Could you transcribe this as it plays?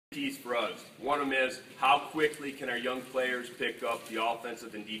Keys for us. One of them is how quickly can our young players pick up the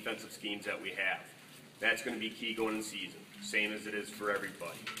offensive and defensive schemes that we have. That's going to be key going into the season, same as it is for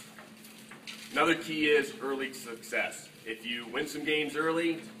everybody. Another key is early success. If you win some games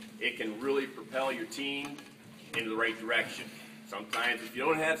early, it can really propel your team into the right direction. Sometimes if you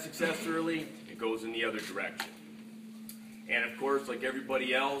don't have success early, it goes in the other direction. And of course, like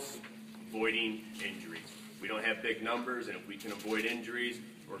everybody else, avoiding injuries. We don't have big numbers, and if we can avoid injuries,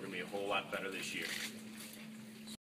 we're going to be a whole lot better this year.